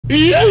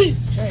Trey,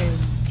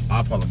 I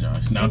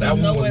apologize. Now there that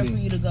was one nowhere was for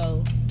me. you to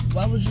go.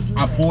 Why would you do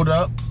I that? pulled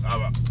up.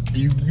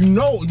 You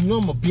know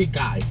I'm a big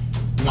guy.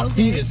 My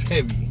feet is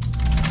heavy.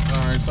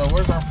 All right, so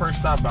where's our first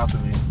stop about to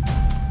be?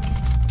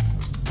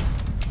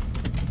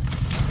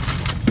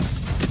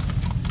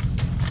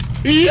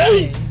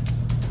 Hey.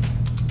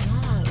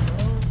 Nah,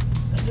 bro.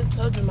 I just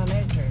told you my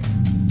neck hurt.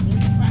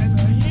 You surprised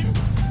right here?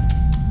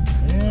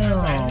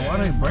 Yeah, why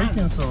they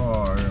braking so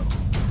hard?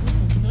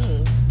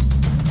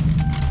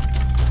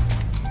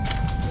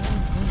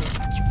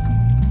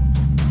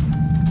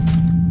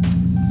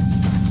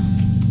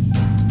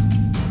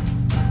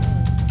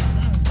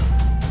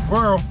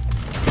 Squirrel.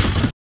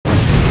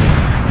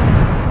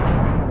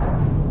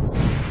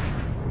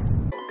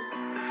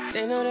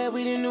 They know that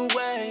we the new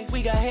wave.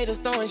 We got haters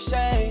throwing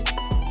shade.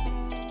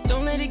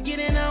 Don't let it get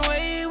in our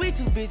way. We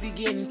too busy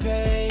getting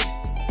paid.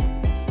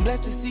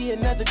 Blessed to see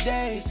another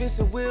day. If it's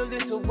a will,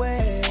 it's a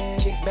way.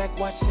 Kick back,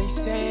 watch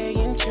SaySay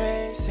and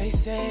Trey.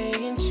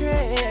 SaySay and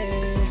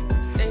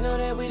Trey. They know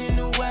that we the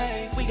new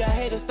wave. We got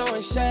haters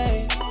throwing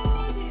shade.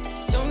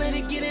 Don't let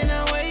it get in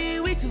our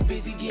way. We too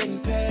busy getting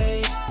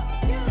paid.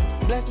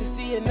 Blessed to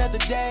see another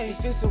day.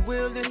 If it's a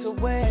will, it's a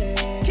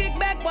way. Kick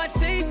back, watch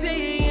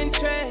SaySay and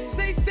Trey.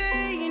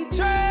 SaySay and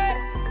Trey.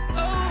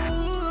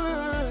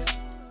 Oh.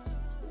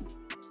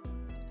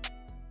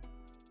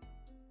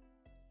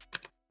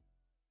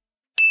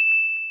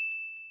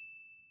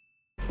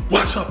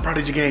 What's up,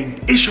 Prodigy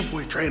Gang? It's your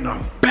boy Trey, and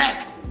I'm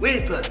back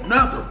with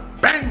another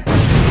bang.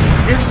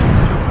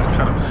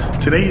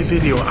 Today's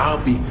video,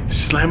 I'll be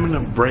slamming the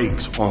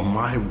brakes on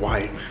my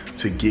wife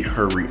to get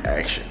her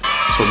reaction.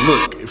 So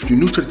look, if you're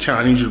new to the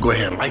channel, I need you to go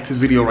ahead and like this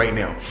video right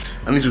now.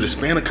 I need you to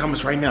spam the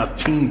comments right now,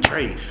 Team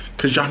Trey,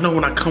 because y'all know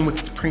when I come with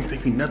these pranks, they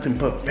be nothing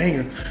but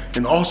banger.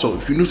 And also,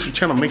 if you're new to the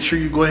channel, make sure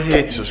you go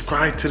ahead and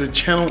subscribe to the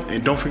channel,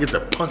 and don't forget to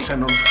punch that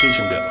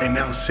notification bell. And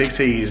now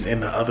SaySay is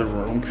in the other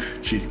room.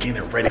 She's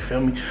getting ready,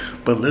 feel me?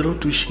 But little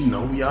do she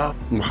know, y'all,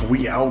 while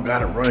we out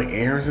gotta run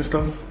errands and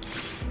stuff,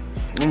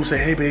 I'm gonna say,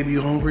 hey baby,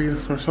 you hungry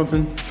or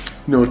something?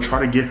 You know, try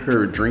to get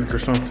her a drink or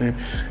something.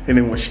 And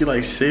then when she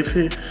like sip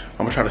it, I'm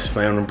gonna try to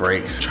slam the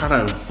brakes. Try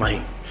to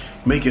like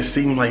make it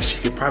seem like she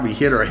could probably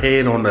hit her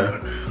head on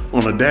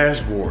the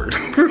dashboard.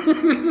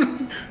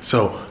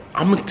 So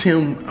I'm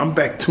tuned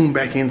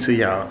back into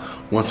y'all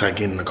once I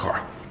get in the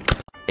car.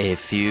 A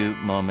few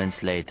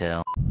moments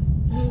later.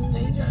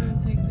 They trying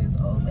to take this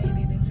old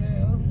lady to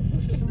jail.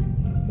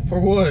 For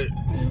what?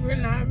 We're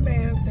not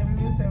paying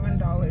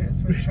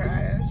 $77 for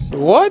trash.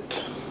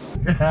 What?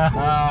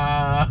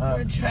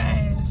 For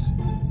trash.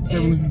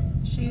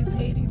 And she's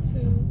 82.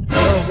 Bro,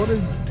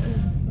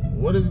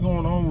 what is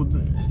going on with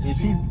the,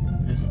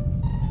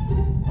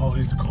 oh,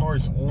 his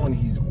car's on,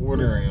 he's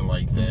ordering it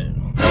like that.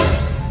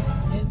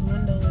 His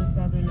window is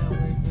probably not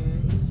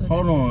working. He's so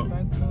Hold on,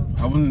 disrespectful.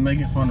 I wasn't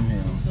making fun of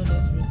him. He's so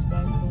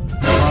disrespectful.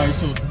 Alright,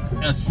 so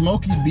a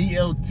smoky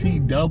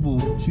BLT double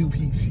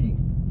QPC.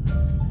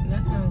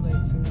 That sounds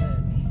like too much.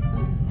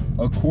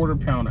 A quarter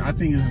pounder. I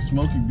think it's a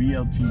smoky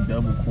BLT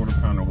double quarter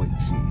pounder with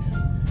cheese.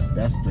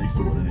 That's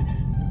basically what it is.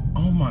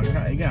 Oh my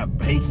god, it got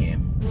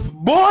bacon.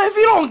 Boy, if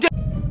you don't get.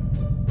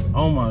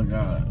 Oh my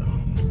god.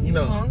 You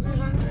know, Hungry?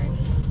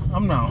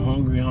 I'm not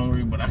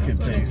hungry, but I could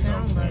taste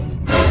something. Like.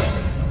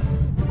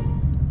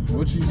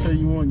 What you say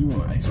you want? You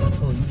want ice cream?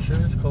 Oh, you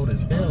sure it's cold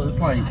as hell? It's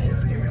like,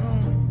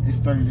 it's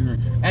 30 degrees.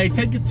 Hey,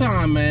 take your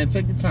time, man.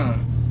 Take your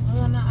time. I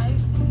want an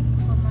iced tea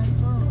for my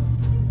throat.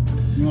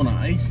 You want an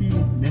icy?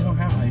 They don't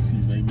have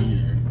ices, baby,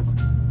 here.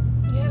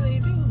 Yeah, they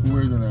do.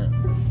 Where's it at?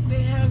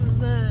 They have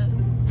the...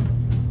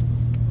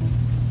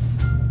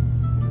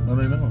 No,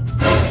 they don't.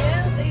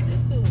 Yeah, they do.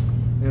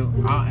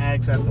 I'll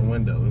ask at the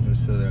window if it's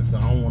still there, because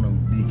I don't want to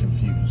be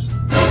confused.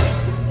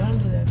 Don't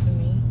do that to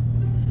me.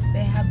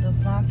 They have the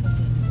Fanta,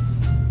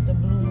 the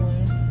blue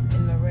one,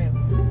 and the red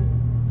one.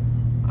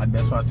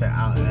 That's why I said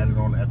I'll add it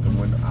on at the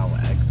window. I will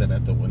ask that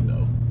at the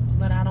window.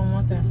 But I don't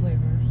want that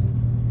flavor.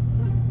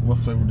 What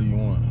flavor do you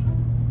want?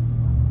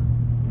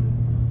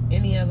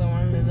 Any other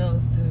one than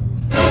those two.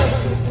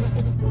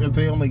 If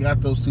they only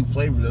got those two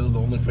flavors, those are the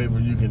only flavor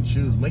you can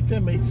choose. Make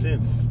that make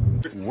sense.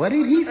 What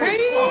did he say?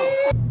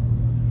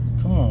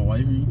 Come on,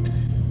 wifey.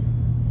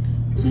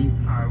 So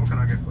Alright, what can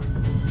I get for you?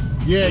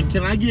 yeah,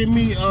 can I get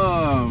me,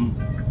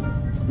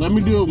 let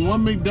me do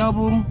one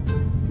McDouble.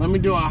 Let me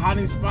do a hot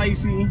and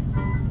spicy.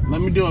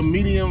 Let me do a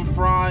medium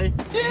fry.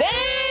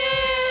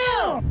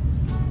 Damn!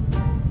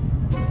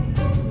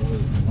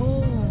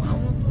 Oh, I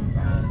want some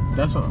fries.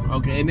 That's what,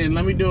 okay, and then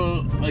let me do,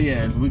 oh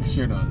yeah, we can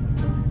share that.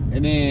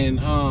 And then,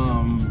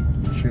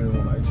 you sure you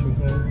want ice cream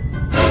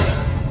cone?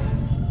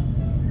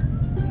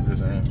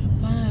 Just saying.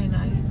 Fine,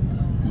 ice cream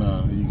cone.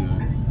 No, you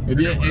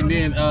good. And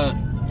then,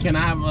 can I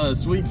have a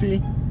sweet tea?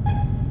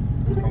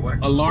 What?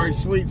 A large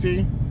sweet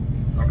tea?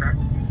 Okay.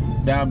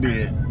 That'll be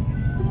it.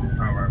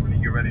 Alright, when you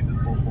get ready,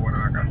 just pull forward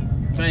and I got you.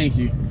 Thank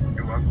you.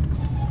 You're welcome.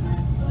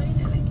 Why you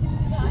didn't give me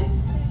the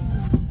ice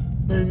cream?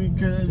 Baby,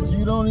 cause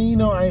you don't need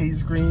no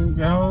ice cream,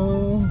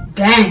 girl.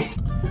 Dang!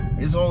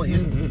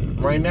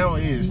 Right now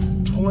it is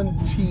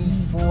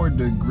 24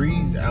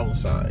 degrees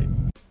outside.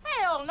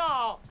 Hell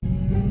no.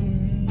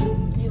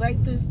 You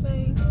like this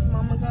thing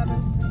Mama got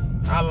us?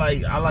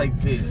 I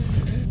like this.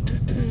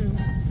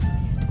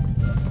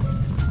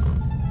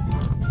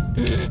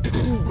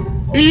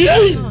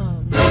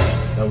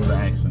 That was an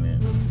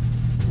accident.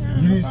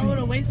 Yeah, if I would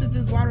have wasted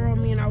this water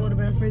on me and I would have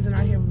been freezing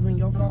out here, it would have been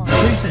your fault.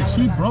 She said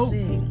she broke.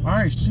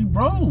 Alright, she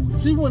broke.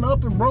 She went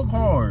up and broke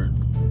hard.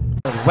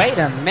 Wait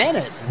a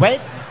minute.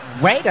 Wait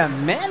a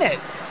minute.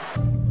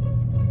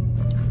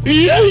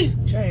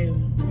 Trey,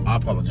 I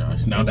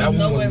apologize. Now that there's one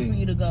nowhere was for me.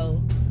 you to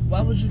go.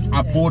 Why would you do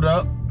I that? pulled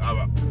up.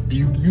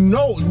 You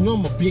know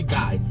I'm a big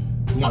guy.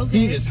 My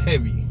feet is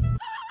heavy.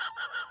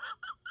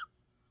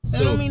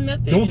 That don't mean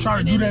nothing. Don't try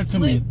to do that to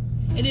me.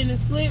 It didn't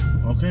slip.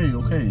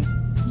 Okay.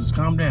 Just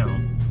calm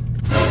down.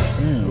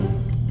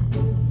 Damn.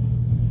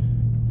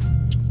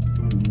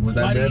 Was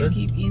that Why better? do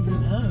you keep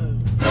easing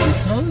up?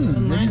 Because The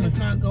line is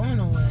not going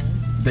nowhere.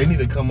 they need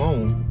to come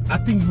on. I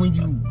think when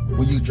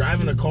you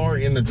driving a car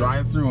in the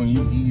drive-thru and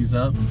you ease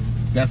up,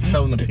 that's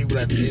telling the people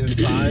that's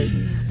inside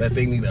that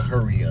they need to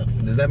hurry up.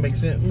 Does that make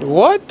sense?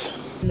 What?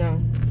 No.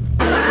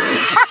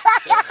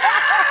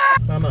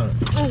 No.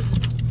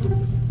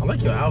 I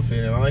like your outfit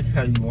and I like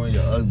how you wearing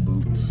your Ugg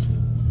boots.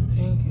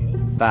 Thank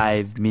you.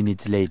 5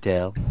 minutes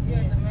later.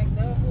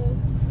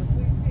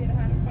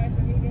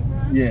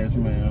 Yes,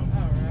 ma'am.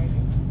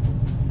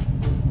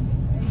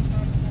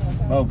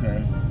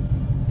 Okay.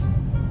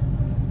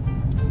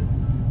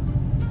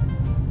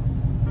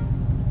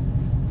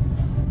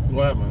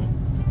 What happened?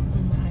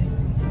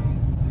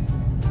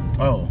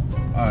 Oh,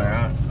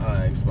 alright, I'll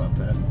ask about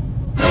that.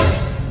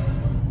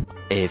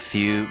 A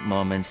few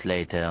moments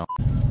later.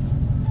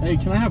 Hey,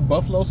 can I have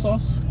buffalo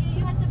sauce? Yeah,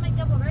 you have to make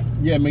double, right?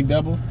 Yeah,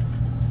 McDouble.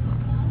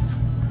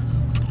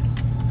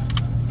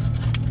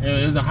 Yeah,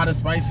 is it hot and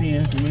spicy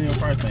and medium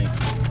fry thing?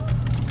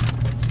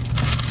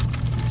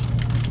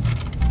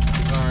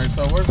 Alright,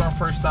 so where's our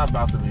first stop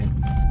about to be?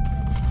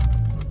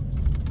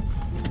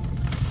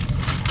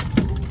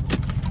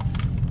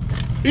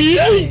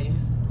 Hey,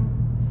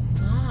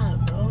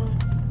 stop, bro.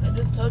 I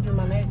just told you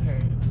my neck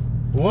hurt.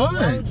 What?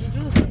 Why would you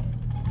do that?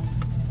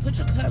 Put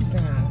your cup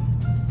down.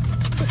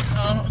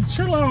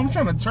 Chill out, I'm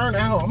trying to turn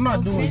out. I'm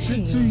not doing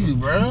shit to you,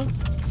 bro.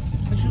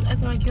 But you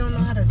act like you don't know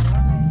how to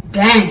drive.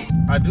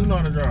 Dang. I do know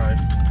how to drive.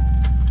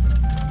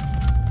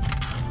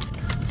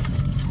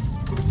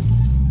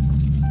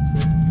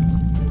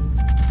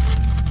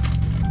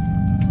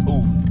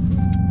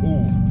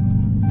 Ooh.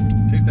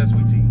 Taste that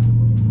sweet tea.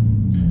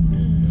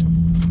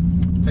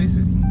 Taste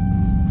it.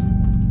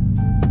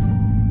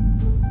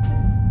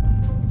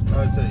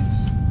 How it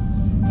tastes?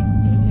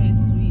 It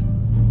tastes sweet.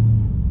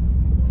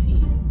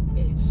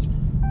 Tea-ish.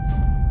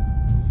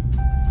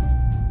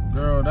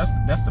 Girl,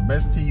 that's the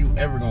best tea you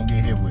ever gonna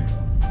get hit with.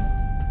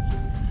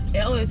 It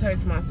always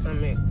hurts my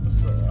stomach,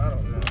 so I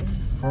don't know.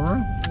 For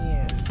real?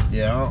 Yeah.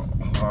 Yeah,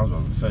 I was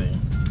about to say.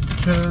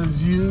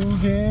 Cause you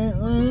get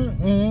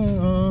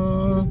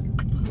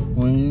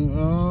when you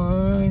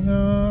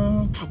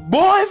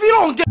Boy, if you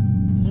don't get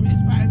Maybe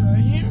it's probably right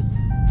here.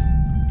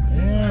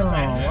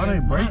 damn, why they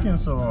breaking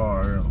so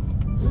hard?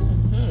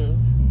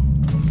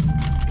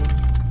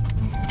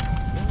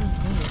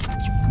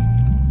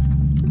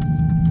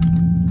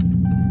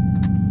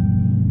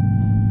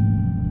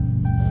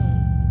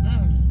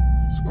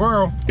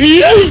 Squirrel.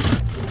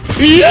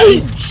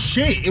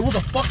 Shit, it was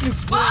a fucking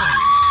squirrel.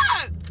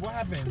 What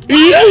happened?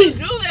 Why would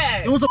you do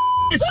that? It was a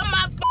Put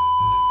my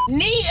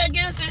knee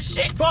against the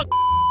shit. fuck.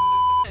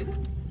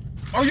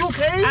 Are you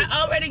okay?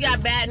 I already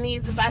got bad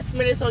knees. If I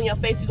smear this on your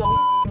face, you gonna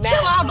be mad.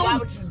 Chill out, So why don't-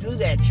 would you do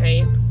that, Trey?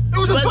 It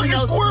was a Wasn't fucking no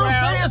squirrel.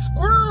 squirrel. Say a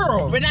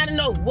squirrel. We're not in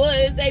no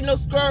woods. Ain't no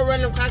squirrel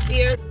running across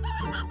here.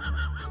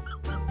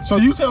 So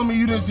you tell me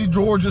you didn't see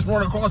George just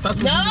run across? That's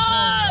what No, you be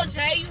calling him.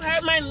 Trey, you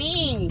hurt my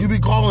knee. You be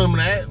calling him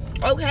that.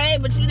 Okay,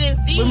 but you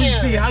didn't see Let me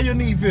him. see. How your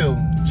knee feel?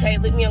 Trey,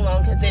 leave me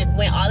alone, because it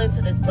went all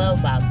into this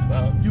glove box,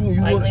 bro.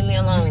 You like, want, leave me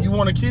alone. You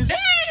want a kiss? Damn,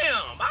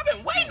 I've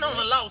been waiting on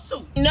the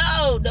lawsuit.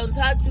 No, don't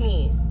talk to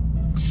me.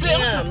 Shit,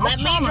 Damn, let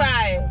me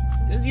drive.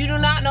 Because you do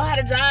not know how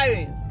to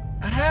drive.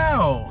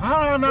 How? How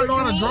do I not What know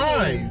how to you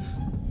drive?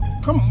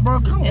 Come on, bro.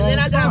 Come on. And then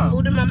I got stop.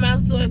 food in my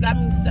mouth, so it got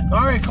me stuck.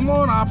 All right, come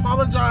on. I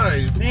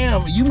apologize.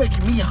 Damn, you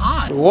making me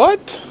hot.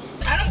 What?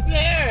 I don't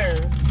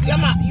care. You got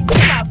my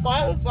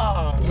phone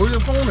fall. Where your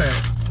phone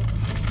at?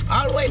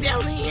 All the way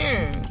down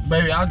here.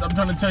 Baby, I'm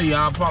trying to tell you,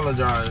 I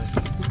apologize.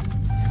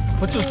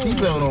 Put your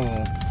seatbelt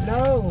on.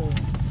 No.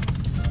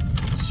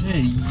 Shit,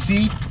 you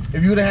see?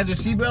 If you would have had your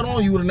seatbelt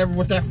on, you would have never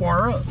went that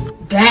far up.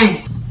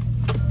 Dang.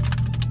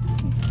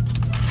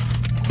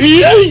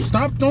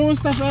 Stop throwing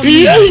stuff at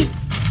me.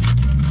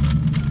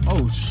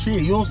 Oh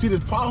shit, you don't see this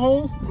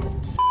pothole?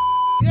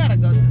 You gotta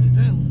go to the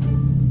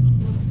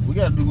gym. We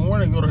gotta do more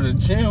than go to the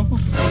gym.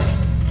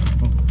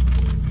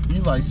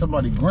 You like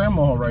somebody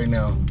grandma right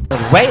now.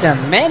 Wait a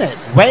minute.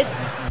 Wait.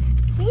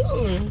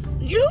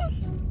 You?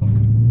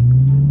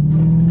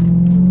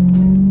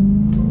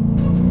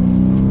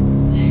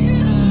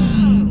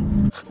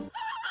 Damn.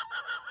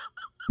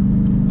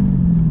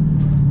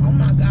 Oh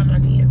my God, my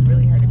knee is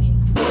really hurting me.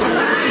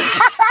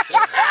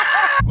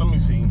 Let me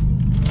see.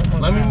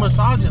 Let me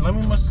massage it. Let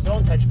me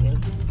Don't touch me.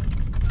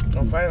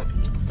 Don't fight.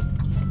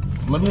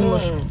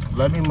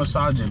 let me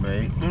massage it,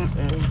 babe.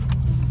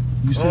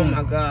 You see? Oh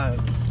my God.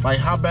 Like,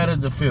 how bad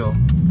does it feel?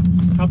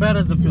 How bad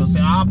does it feel? Say,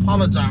 I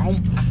apologize.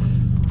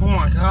 Oh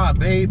my God,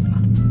 babe.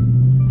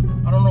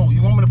 I don't know.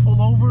 You want me to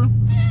pull over?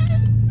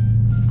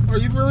 Are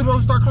you really about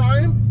to start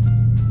crying?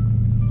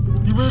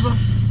 You really about?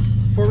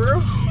 For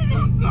real? Oh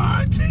my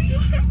God, Jay, you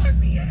hurting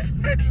me. You're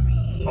hurting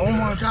me. Oh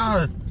my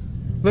God.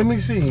 Let me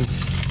see.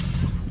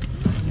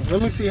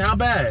 Let me see. How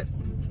bad?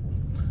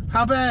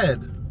 How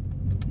bad?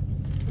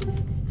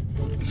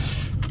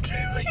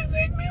 Jay, please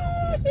take me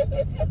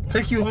home.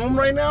 Take you home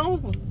right now?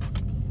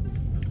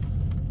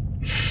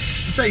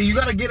 Say, you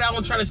gotta get out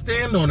and try to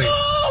stand on it.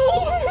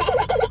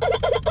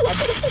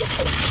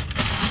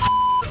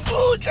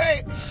 Oh,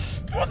 Jay.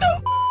 What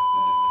the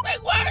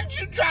Like, why aren't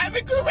you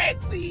driving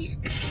correctly?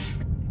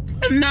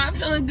 I'm not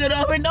feeling good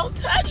over it. Don't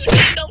touch me.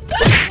 Don't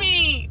touch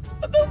me.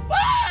 What the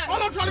fuck?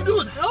 All I'm trying to do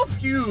is help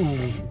you.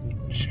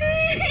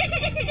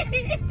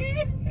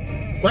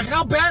 Like,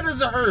 how bad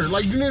does it hurt?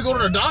 Like, you need to go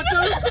to the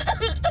doctor?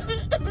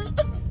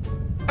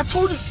 I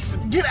told you,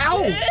 get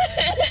out.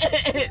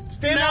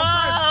 Stand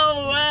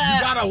outside.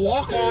 You gotta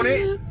walk on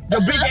it.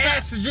 The big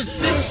ass is just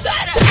sitting.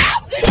 Shut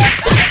up. You're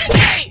talking to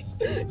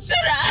me. Shut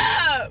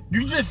up.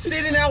 You just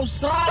sitting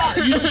outside.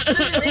 You just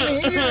sitting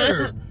in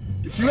here.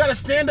 You gotta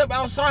stand up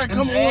outside.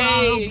 Come on,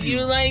 I'll help you.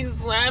 You like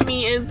slam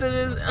me into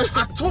this.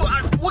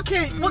 What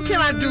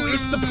can I do?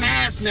 It's the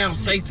past now,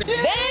 SaySay.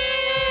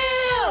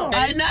 Damn!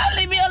 I know,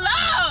 leave me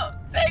alone.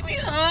 Take me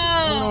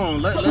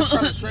home. Hold on, let's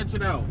try to stretch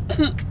it out.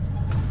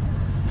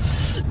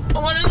 I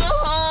wanna go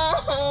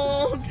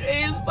home.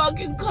 Jay, it's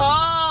fucking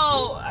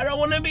cold. I don't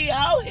wanna be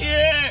out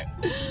here.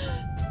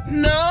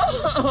 No,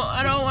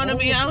 I don't wanna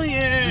be out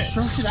here. Just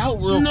stretch it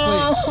out real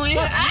quick.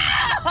 No,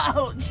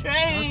 ow,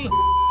 Jay.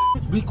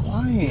 Be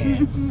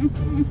quiet.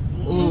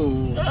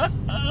 Oh.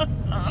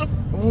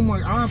 Oh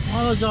my, I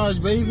apologize,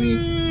 baby.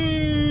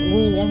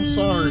 Oh, I'm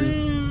sorry.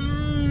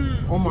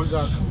 Oh my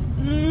God.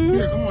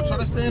 Here, come on, try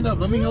to stand up.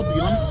 Let me help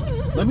you.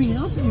 Let me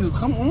help you.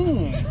 Come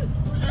on.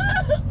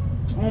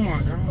 Oh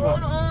my God. Hold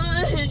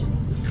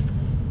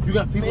on. You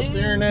got people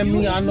staring at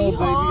me. I know,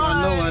 baby.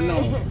 I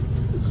know.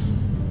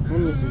 Let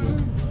me see.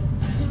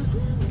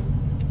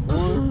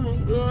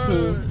 1,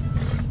 2.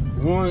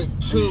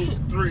 1, 2,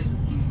 3.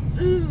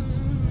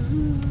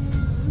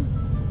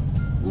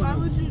 Why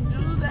would you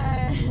do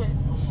that?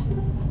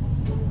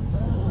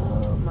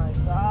 Oh my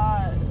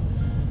God.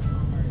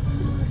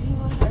 You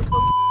hurt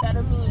the out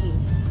of me.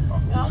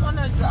 I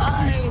wanna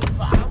drive.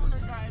 I wanna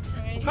drive,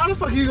 Trey. How the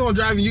fuck are you gonna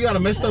drive and you got a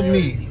messed up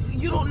knee?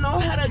 You don't know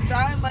how to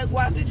drive. Like,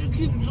 why did you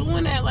keep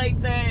doing that like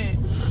that?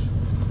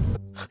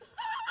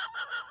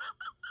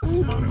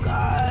 Oh my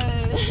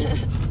God.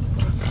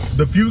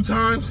 The few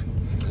times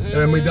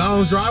in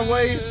McDonald's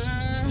driveways,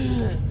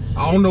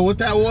 I don't know what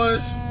that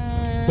was,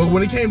 but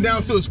when it came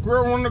down to a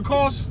square one of the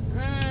cost,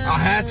 I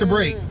had to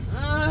brake.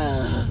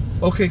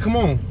 Okay, come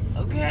on.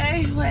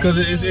 Okay, wait. Cause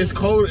it's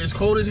cold. It's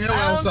cold as hell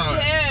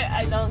outside.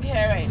 I don't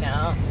care right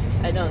now.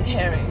 I don't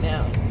care right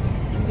now.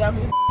 You got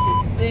me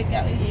sick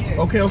out here.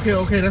 Okay.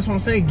 That's what I'm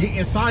saying. Get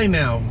inside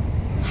now.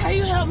 How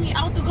you help me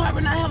out the car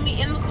but not help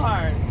me in the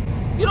car?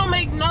 You don't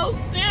make no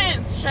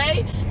sense,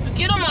 Shay. You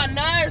get on my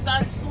nerves,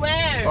 I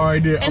swear. All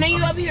right, dear. And then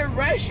you up here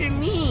rushing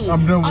me.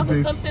 I'm done with off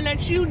this. Of something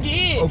that you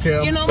did.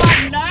 Okay. You know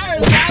my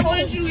nerves. Why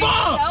wouldn't you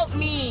help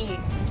me?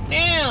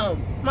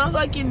 Damn. My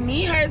fucking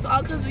knee hurts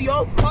all because of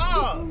your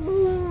fault.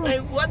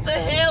 Like, what the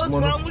hell is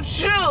wrong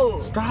with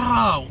you?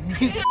 Stop.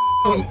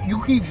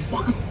 You keep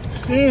fucking.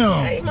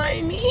 Damn. Hey, my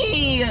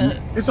knee.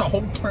 It's a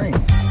whole prank.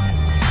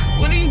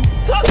 What are you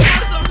talking about?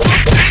 It's a whole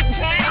prank,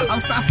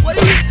 Jay. What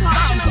are you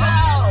talking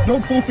about?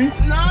 Don't pull me.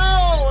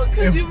 No,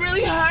 because you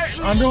really hurt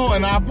me. I know,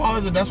 and I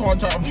apologize. That's why I'm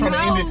trying to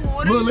end it.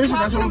 Look, listen,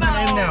 that's what I'm trying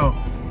to end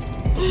now.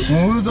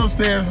 When we was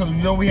upstairs, because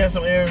you know we had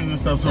some errands and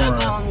stuff to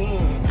run,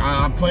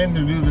 I planned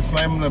to do the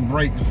slamming the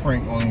brakes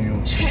prank on you.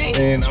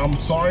 And I'm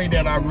sorry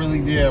that I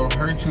really did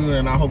hurt you,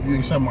 and I hope you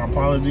accept my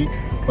apology.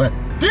 But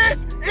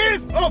this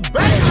is a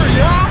banger,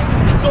 y'all!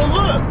 So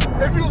look,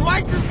 if you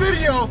like this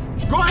video,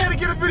 go ahead and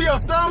give the video a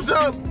thumbs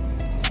up.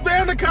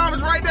 Spam the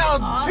comments right now,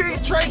 Team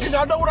Trey, because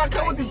y'all know when I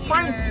come with these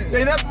pranks,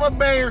 and that's my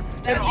banger.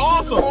 And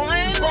also,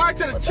 subscribe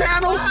to the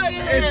channel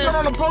and turn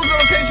on the post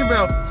notification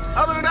bell.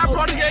 Other than that,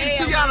 probably get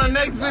to see y'all in the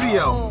next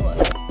video.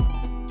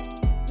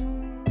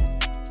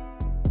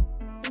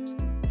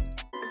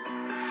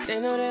 They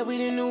know that we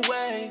the new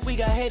wave. We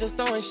got haters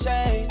throwing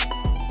shade.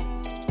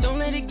 Don't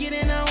let it get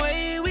in our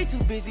way. We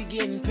too busy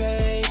getting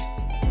paid.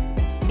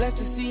 Blessed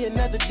to see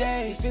another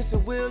day. If it's a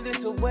will,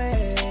 it's a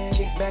way.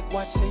 Kick back,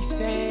 watch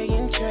SaySay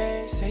and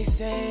Trey.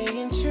 SaySay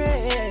and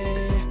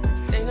Trey.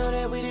 They know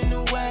that we the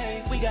new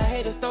wave. We got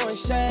haters throwing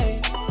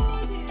shade.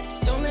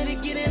 Don't let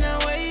it get in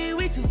our way.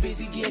 We too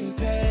busy getting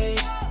paid.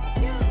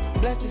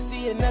 Blessed to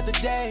see another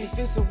day. If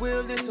it's a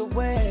will, it's a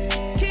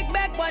way. Kick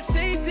back, watch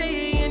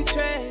SaySay and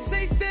Trey.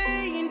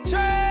 SaySay and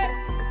Trey.